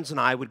couple friends and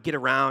I would get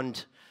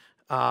around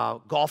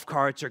golf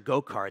carts or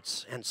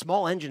go-karts, and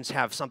small engines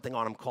have something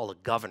on them called a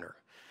governor.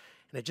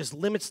 And it just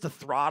limits the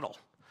throttle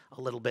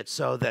a little bit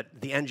so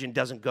that the engine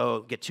doesn't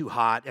get too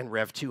hot and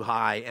rev too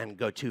high and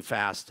go too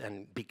fast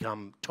and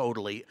become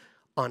totally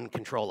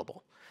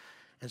uncontrollable.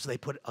 And so they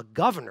put a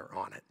governor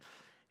on it.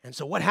 And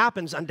so what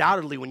happens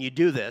undoubtedly when you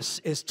do this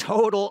is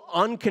total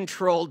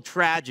uncontrolled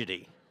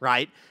tragedy,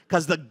 right?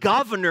 Because the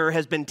governor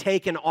has been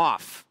taken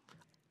off.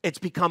 It's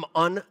become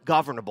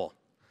ungovernable.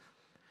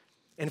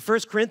 In 1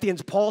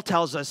 Corinthians, Paul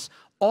tells us,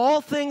 all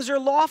things are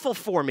lawful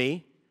for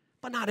me,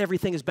 but not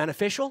everything is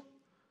beneficial.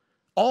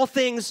 All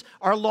things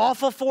are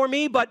lawful for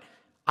me, but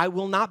I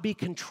will not be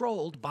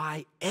controlled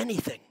by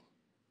anything.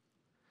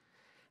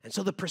 And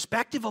so the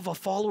perspective of a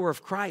follower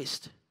of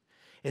Christ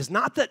is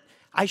not that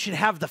I should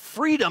have the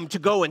freedom to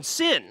go and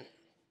sin.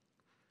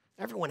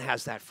 Everyone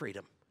has that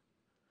freedom.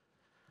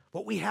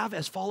 What we have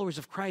as followers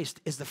of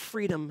Christ is the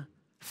freedom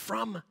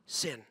from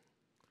sin.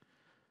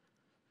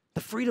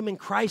 The freedom in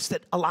Christ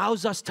that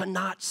allows us to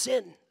not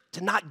sin,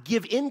 to not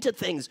give in to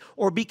things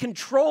or be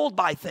controlled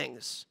by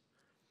things,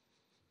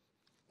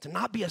 to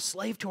not be a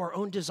slave to our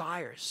own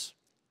desires.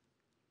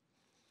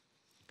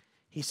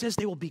 He says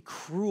they will be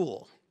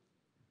cruel.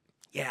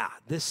 Yeah,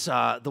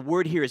 the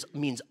word here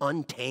means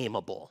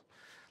untamable,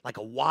 like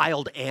a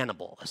wild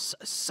animal,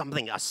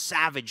 a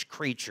savage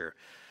creature,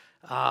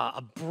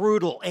 a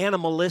brutal,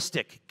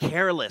 animalistic,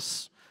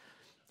 careless.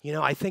 You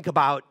know, I think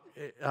about,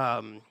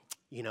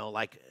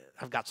 like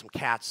I've got some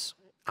cats,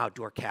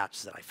 outdoor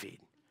cats that I feed,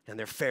 and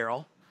they're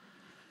feral.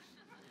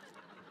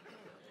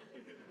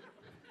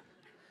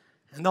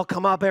 And they'll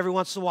come up every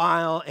once in a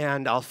while,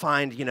 and I'll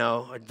find,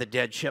 the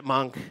dead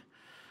chipmunk,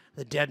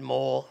 the dead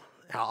mole.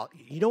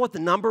 You know what the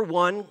number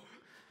one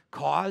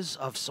cause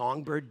of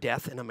songbird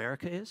death in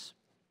America is?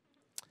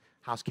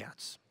 House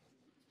cats.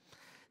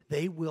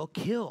 They will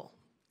kill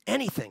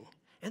anything,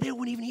 and they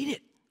won't even eat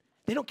it.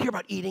 They don't care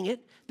about eating it.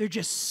 They're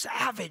just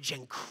savage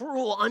and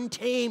cruel,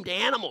 untamed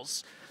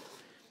animals.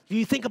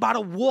 You think about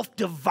a wolf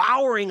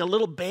devouring a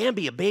little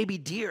Bambi, a baby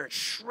deer,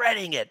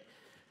 shredding it.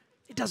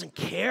 It doesn't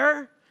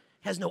care,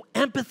 has no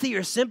empathy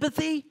or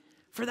sympathy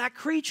for that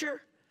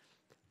creature.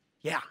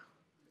 Yeah,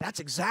 that's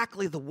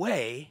exactly the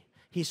way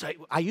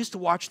I used to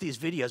watch these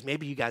videos.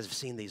 Maybe you guys have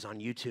seen these on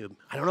YouTube.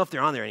 I don't know if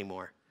they're on there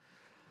anymore.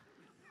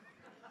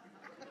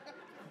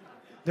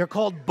 They're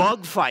called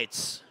bug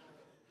fights.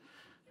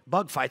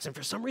 Bug fights, and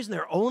for some reason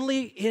they're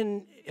only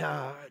in,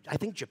 I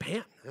think,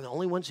 Japan. They're the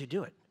only ones who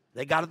do it.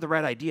 They got it the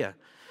right idea.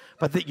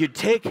 But that you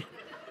take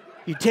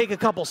a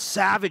couple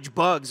savage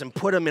bugs and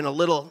put them in a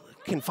little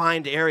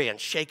confined area and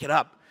shake it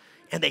up,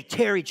 and they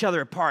tear each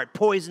other apart,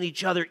 poison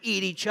each other,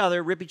 eat each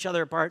other, rip each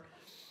other apart.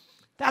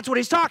 That's what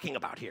he's talking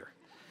about here.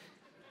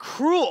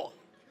 Cruel.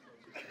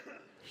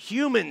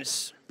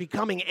 Humans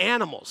becoming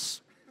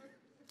animals.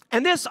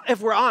 And this,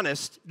 if we're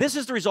honest, this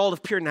is the result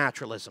of pure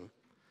naturalism.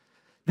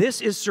 This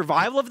is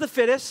survival of the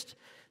fittest.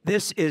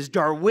 This is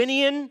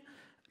Darwinian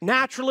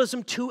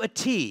naturalism to a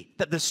T,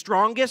 that the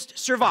strongest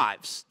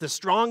survives. The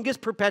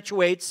strongest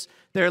perpetuates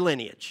their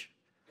lineage.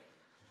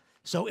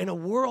 So in a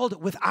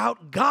world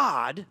without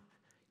God,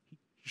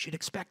 you should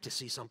expect to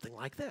see something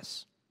like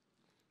this.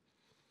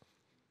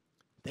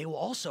 They will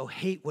also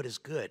hate what is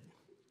good.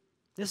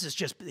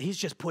 He's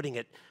just putting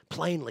it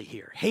plainly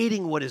here.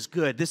 Hating what is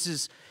good. This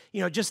is,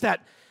 just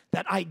that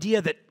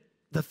idea that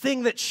the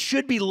thing that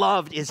should be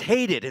loved is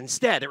hated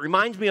instead. It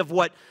reminds me of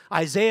what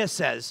Isaiah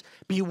says,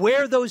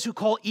 beware those who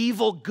call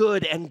evil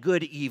good and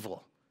good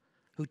evil,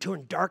 who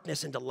turn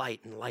darkness into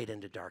light and light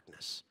into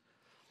darkness.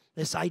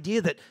 This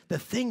idea that the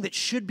thing that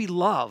should be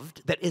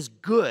loved, that is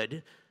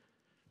good,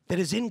 that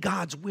is in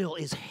God's will,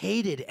 is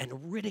hated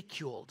and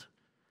ridiculed.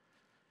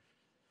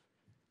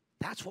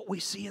 That's what we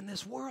see in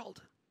this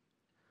world.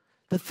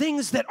 The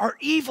things that are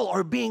evil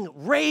are being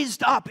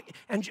raised up,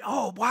 and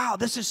oh, wow,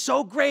 this is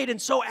so great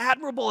and so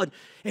admirable, and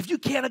if you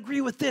can't agree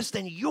with this,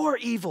 then you're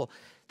evil.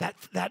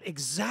 That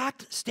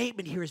exact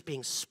statement here is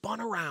being spun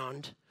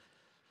around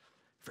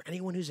for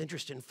anyone who's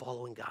interested in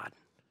following God.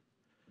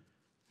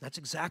 That's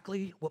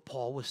exactly what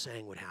Paul was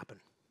saying would happen.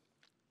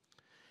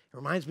 It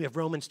reminds me of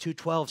Romans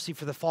 2:12. See,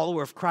 for the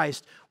follower of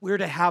Christ, we're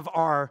to have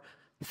our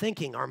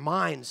thinking, our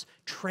minds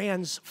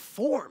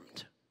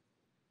transformed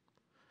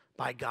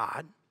by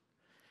God,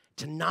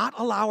 to not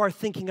allow our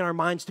thinking and our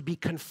minds to be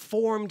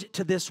conformed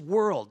to this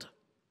world.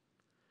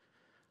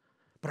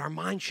 But our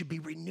minds should be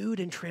renewed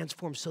and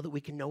transformed so that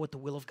we can know what the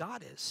will of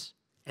God is.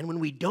 And when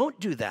we don't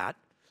do that,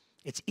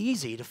 it's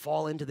easy to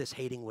fall into this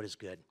hating what is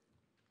good.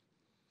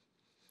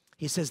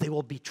 He says they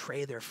will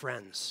betray their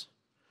friends.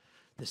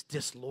 This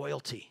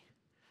disloyalty,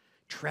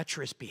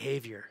 treacherous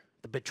behavior,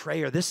 the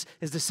betrayer. This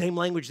is the same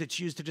language that's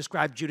used to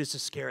describe Judas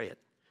Iscariot,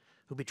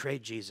 who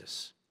betrayed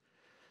Jesus.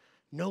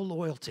 No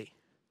loyalty.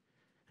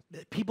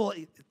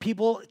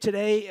 People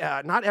today,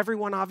 not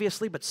everyone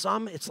obviously, but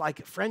some, it's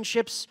like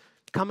friendships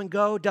come and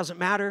go, doesn't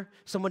matter.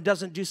 Someone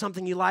doesn't do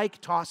something you like,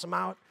 toss them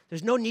out.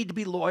 There's no need to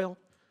be loyal.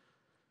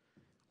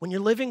 When you're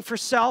living for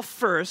self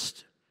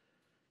first,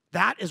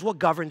 that is what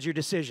governs your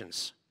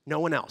decisions. No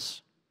one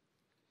else.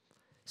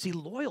 See,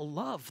 loyal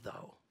love,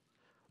 though,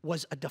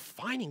 was a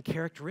defining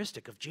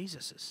characteristic of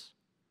Jesus's.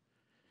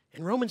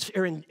 In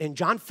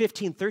John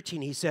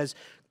 15:13, he says,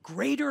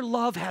 greater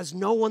love has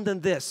no one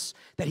than this,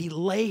 that he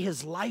lay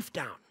his life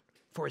down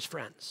for his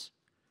friends.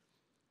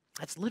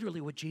 That's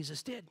literally what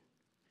Jesus did.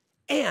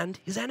 And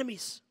his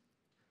enemies.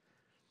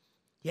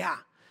 Yeah,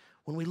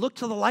 when we look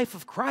to the life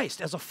of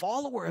Christ as a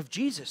follower of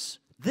Jesus,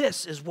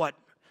 this is what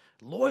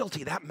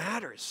loyalty, that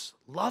matters.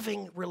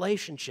 Loving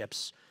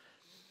relationships.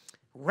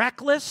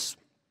 Reckless,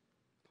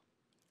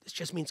 this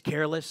just means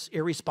careless,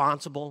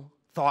 irresponsible,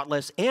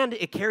 thoughtless, and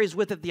it carries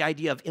with it the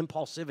idea of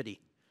impulsivity.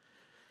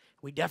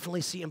 We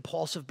definitely see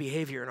impulsive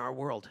behavior in our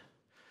world.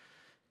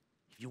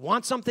 If you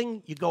want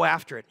something, you go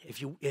after it.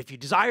 If you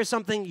desire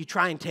something, you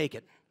try and take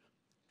it.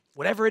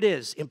 Whatever it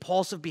is,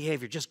 impulsive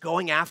behavior, just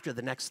going after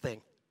the next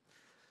thing.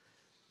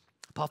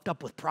 Puffed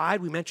up with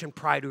pride. We mentioned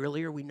pride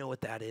earlier. We know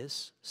what that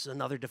is. This is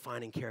another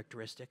defining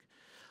characteristic.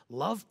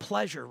 Love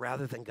pleasure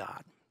rather than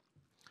God.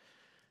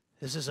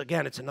 This is,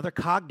 again, it's another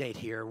cognate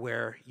here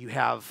where you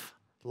have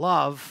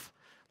love,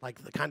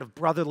 like the kind of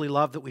brotherly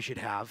love that we should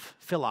have,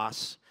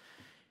 philos,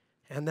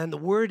 and then the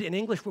word in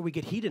English where we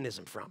get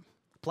hedonism from,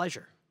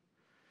 pleasure.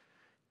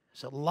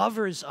 So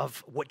lovers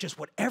of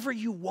whatever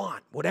you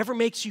want, whatever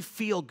makes you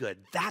feel good,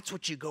 that's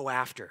what you go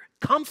after.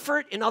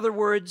 Comfort, in other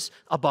words,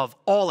 above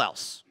all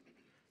else.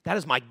 That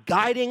is my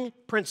guiding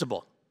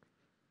principle.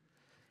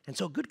 And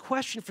so a good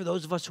question for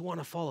those of us who want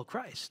to follow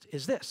Christ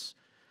is this: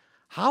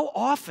 how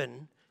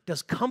often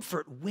does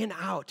comfort win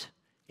out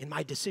in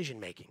my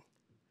decision making?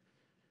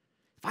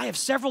 If I have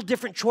several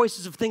different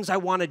choices of things I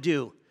want to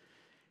do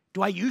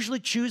I usually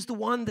choose the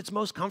one that's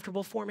most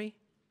comfortable for me?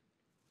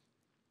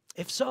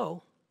 If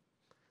so,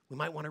 we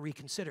might want to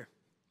reconsider.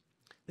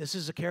 This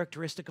is a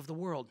characteristic of the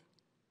world.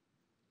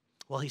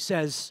 Well, he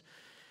says,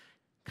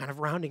 kind of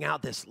rounding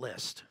out this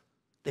list,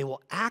 they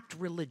will act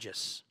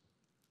religious,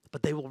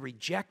 but they will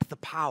reject the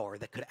power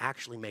that could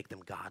actually make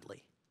them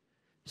godly.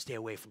 Stay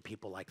away from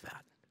people like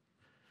that.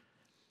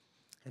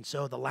 And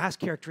so the last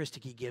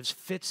characteristic he gives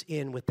fits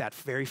in with that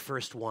very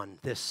first one,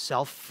 this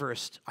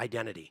self-first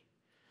identity.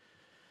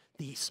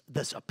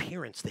 This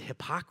appearance, the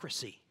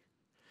hypocrisy,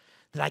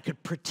 that I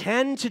could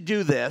pretend to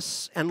do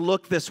this and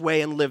look this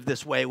way and live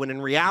this way, when in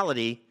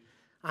reality,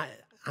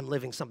 I'm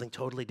living something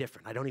totally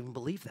different. I don't even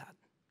believe that.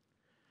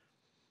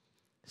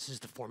 This is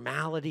the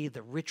formality,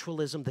 the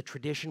ritualism, the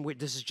tradition.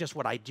 This is just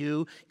what I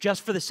do,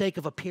 just for the sake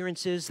of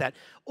appearances. That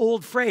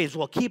old phrase,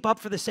 well, keep up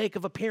for the sake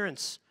of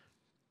appearance.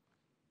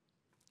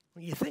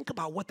 When you think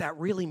about what that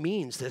really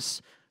means,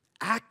 this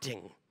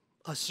acting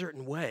a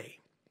certain way,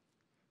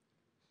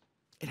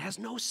 it has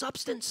no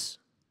substance.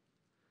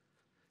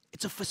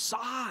 It's a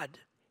facade.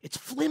 It's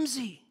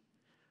flimsy.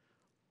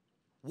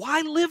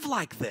 Why live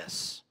like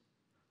this?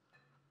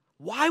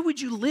 Why would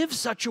you live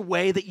such a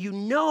way that you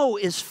know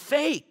is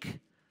fake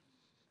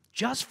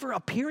just for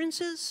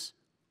appearances?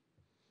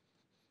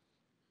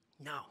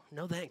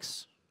 No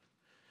thanks.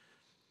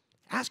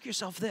 Ask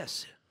yourself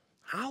this: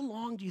 how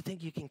long do you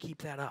think you can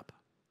keep that up?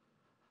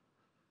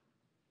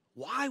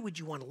 Why would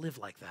you want to live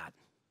like that?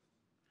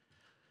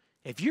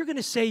 If you're going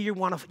to say you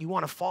want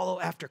to follow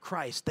after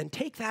Christ, then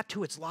take that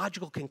to its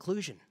logical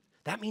conclusion.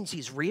 That means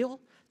he's real.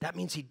 That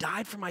means he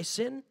died for my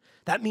sin.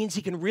 That means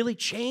he can really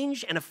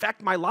change and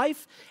affect my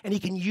life, and he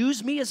can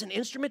use me as an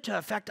instrument to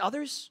affect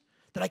others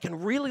that I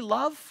can really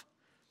love.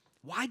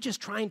 Why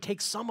just try and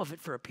take some of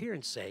it for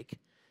appearance sake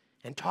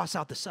and toss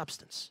out the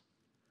substance?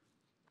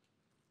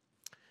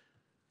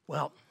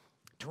 Well,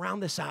 to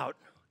round this out,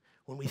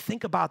 when we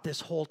think about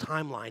this whole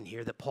timeline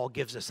here that Paul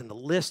gives us and the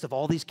list of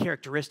all these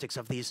characteristics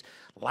of these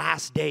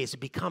last days, it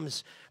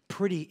becomes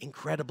pretty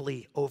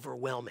incredibly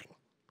overwhelming.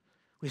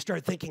 We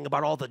start thinking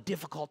about all the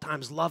difficult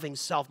times, loving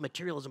self,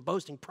 materialism,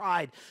 boasting,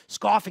 pride,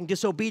 scoffing,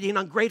 disobedient,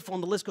 ungrateful,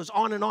 and the list goes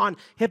on,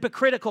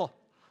 hypocritical.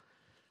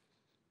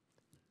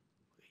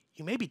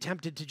 You may be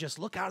tempted to just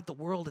look out at the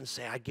world and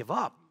say, I give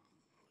up.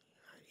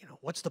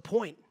 What's the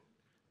point?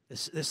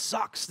 This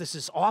sucks. This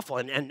is awful.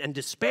 And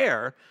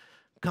despair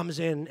comes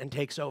in and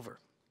takes over.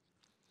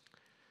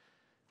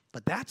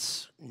 But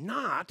that's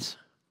not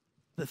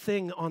the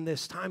thing on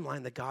this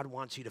timeline that God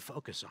wants you to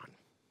focus on.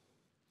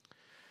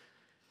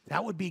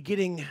 That would be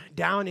getting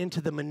down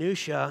into the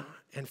minutia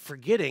and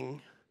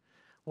forgetting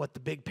what the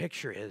big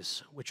picture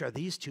is, which are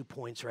these 2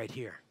 points right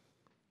here.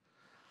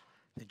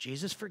 That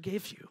Jesus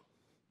forgives you.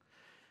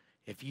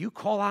 If you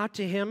call out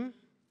to him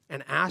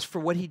and ask for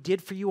what he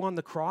did for you on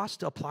the cross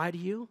to apply to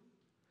you,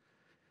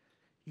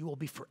 you will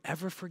be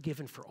forever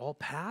forgiven for all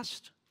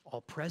past,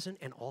 all present,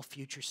 and all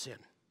future sin.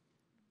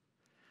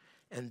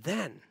 And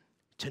then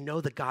to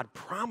know that God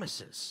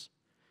promises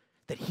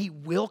that he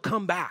will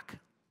come back,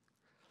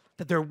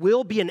 that there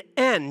will be an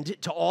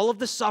end to all of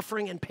the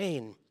suffering and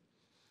pain,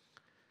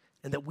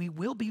 and that we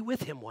will be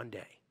with him one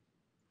day.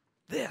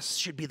 This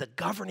should be the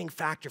governing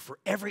factor for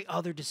every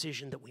other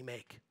decision that we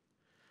make.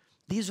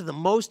 These are the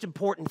most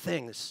important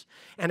things.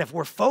 And if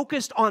we're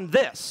focused on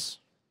this,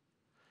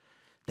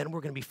 then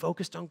we're going to be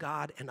focused on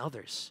God and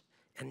others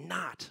and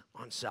not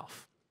on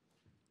self.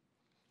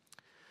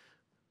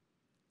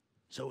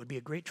 So it would be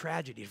a great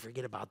tragedy to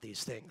forget about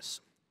these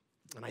things.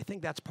 And I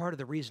think that's part of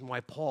the reason why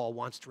Paul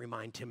wants to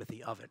remind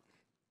Timothy of it.